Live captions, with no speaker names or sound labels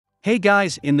Hey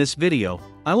guys, in this video,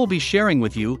 I will be sharing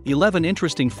with you 11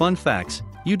 interesting fun facts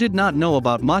you did not know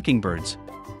about mockingbirds.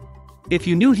 If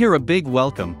you new here, a big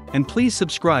welcome, and please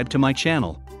subscribe to my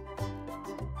channel.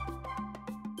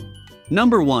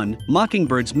 Number 1.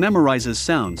 Mockingbirds memorizes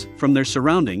sounds from their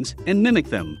surroundings and mimic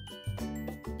them.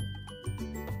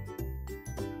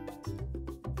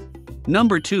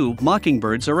 Number 2.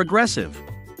 Mockingbirds are aggressive.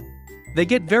 They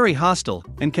get very hostile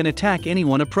and can attack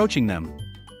anyone approaching them.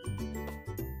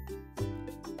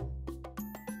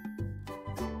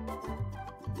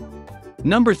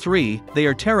 Number 3. They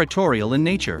are territorial in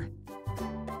nature.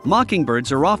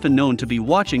 Mockingbirds are often known to be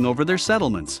watching over their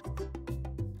settlements.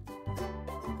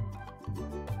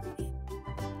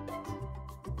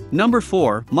 Number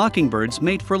 4. Mockingbirds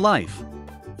mate for life.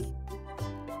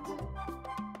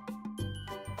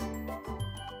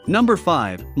 Number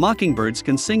 5. Mockingbirds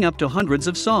can sing up to hundreds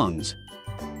of songs.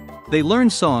 They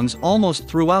learn songs almost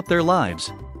throughout their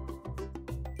lives.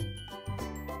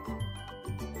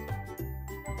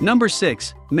 Number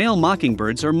 6. Male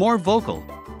mockingbirds are more vocal.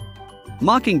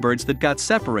 Mockingbirds that got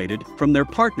separated from their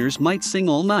partners might sing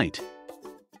all night.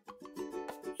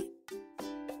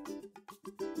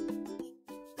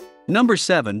 Number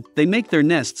 7. They make their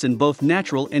nests in both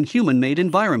natural and human-made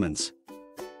environments.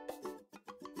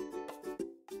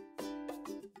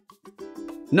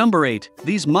 Number 8.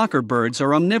 These mockingbirds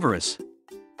are omnivorous.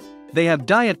 They have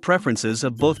diet preferences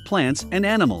of both plants and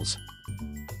animals.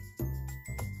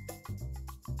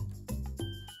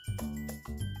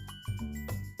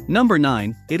 Number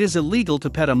 9. It is illegal to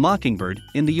pet a mockingbird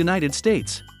in the United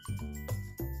States.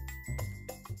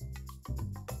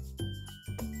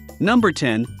 Number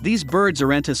 10. These birds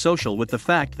are antisocial with the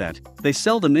fact that they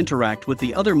seldom interact with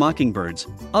the other mockingbirds,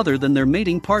 other than their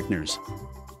mating partners.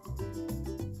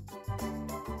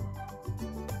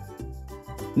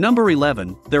 Number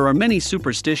 11. There are many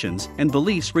superstitions and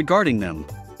beliefs regarding them.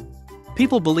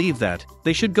 People believe that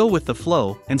they should go with the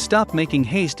flow and stop making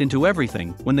haste into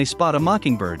everything when they spot a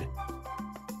mockingbird.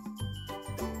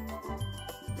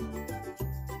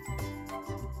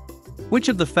 Which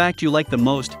of the fact you like the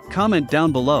most? Comment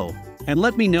down below and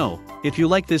let me know. If you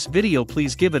like this video,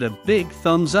 please give it a big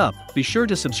thumbs up. Be sure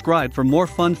to subscribe for more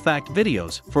fun fact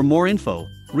videos. For more info,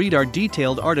 read our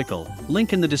detailed article,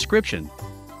 link in the description.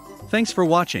 Thanks for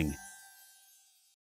watching.